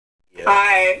Yeah.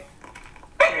 Hi.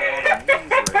 I don't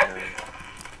wanna move right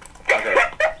now. Okay.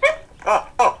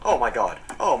 Oh my god.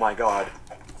 Oh my god.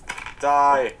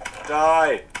 Die.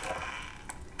 Die.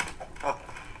 Oh.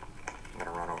 I'm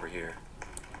gonna run over here.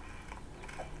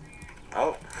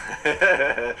 Oh.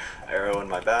 Arrow in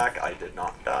my back. I did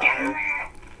not die.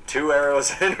 2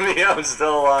 arrows in me. I'm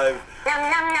still alive.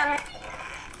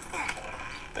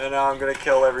 And now I'm gonna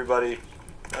kill everybody.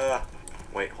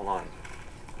 Wait, hold on.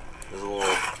 There's a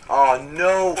little... Oh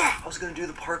no! I was gonna do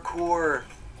the parkour.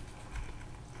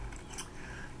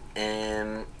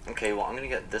 Okay, well I'm gonna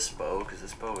get this bow, because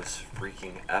this bow is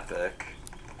freaking epic.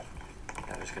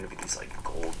 Yeah, there's gonna be these like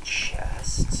gold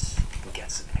chests.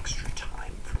 Get some extra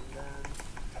time from them.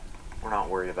 We're not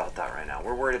worried about that right now.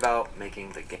 We're worried about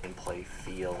making the gameplay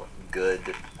feel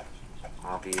good.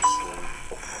 Obviously.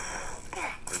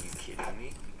 Are you kidding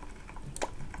me?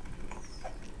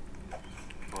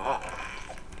 Ah.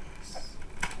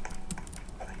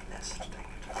 I missed. Dang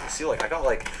it. See, like, I got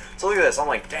like... So look at this. I'm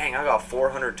like, dang, I got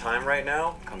 400 time right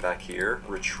now. Come back here.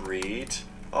 Retreat.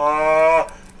 Oh,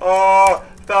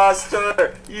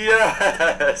 faster.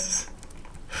 Yes.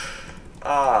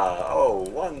 Oh,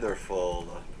 wonderful.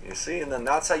 You see, and then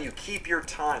that's how you keep your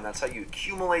time. That's how you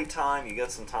accumulate time. You get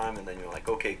some time, and then you're like,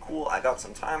 okay, cool, I got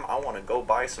some time. I want to go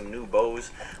buy some new bows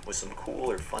with some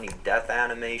cool or funny death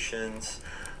animations.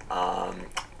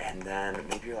 And then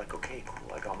maybe you're like, okay,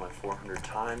 cool, I got my 400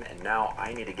 time, and now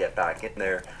I need to get back in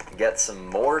there and get some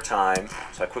more time.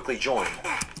 So I quickly join.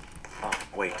 Oh,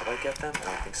 wait, did I get them? Oh,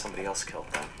 I think somebody else killed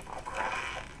them. Oh, crap.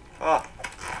 Ah.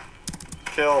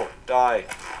 Kill. Die.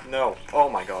 No. Oh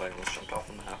my god, I almost jumped off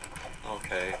the map.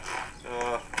 Okay.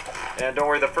 And don't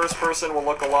worry, the first person will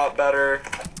look a lot better.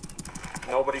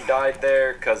 Nobody died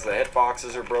there, because the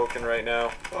hitboxes are broken right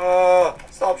now.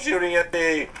 Stop shooting at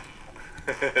me!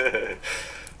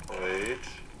 Wait.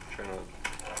 Trying to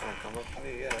come up to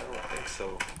me? Yeah, I don't think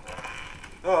so.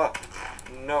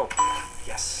 No.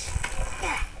 Yes.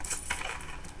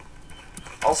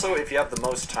 Also, if you have the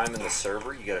most time in the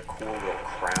server, you get a cool little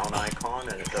crown icon,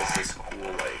 and it does this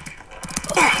cool, like...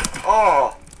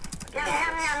 Oh!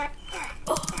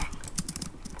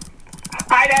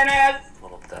 Hi, Dennis.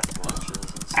 Little death matches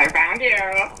and stuff. I found you.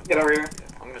 Get over here.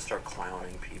 I'm gonna start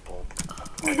clowning people.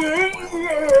 Dennis,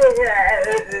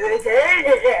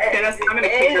 I'm gonna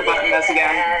kick your butt in this again.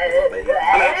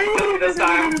 I'm gonna kill you this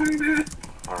time.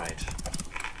 Alright.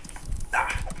 I'm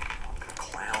gonna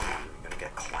clown you. You're gonna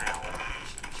get clowned.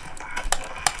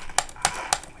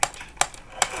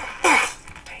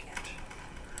 Dang it.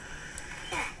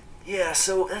 Yeah,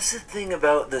 so that's the thing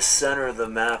about the center of the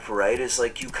map, right? Is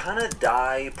like you kind of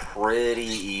die pretty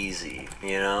easy,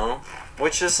 you know?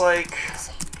 Which is like...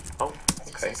 Oh,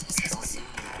 okay.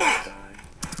 Die.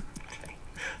 Okay.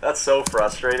 That's so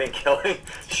frustrating,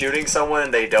 shooting someone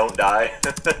and they don't die.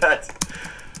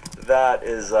 That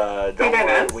is, don't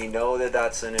worry, we know that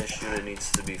that's an issue that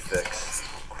needs to be fixed.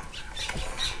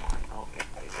 Oh, yeah,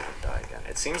 they didn't die again.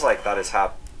 It seems like that is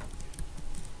happening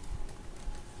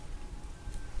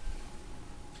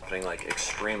like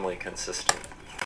extremely consistent.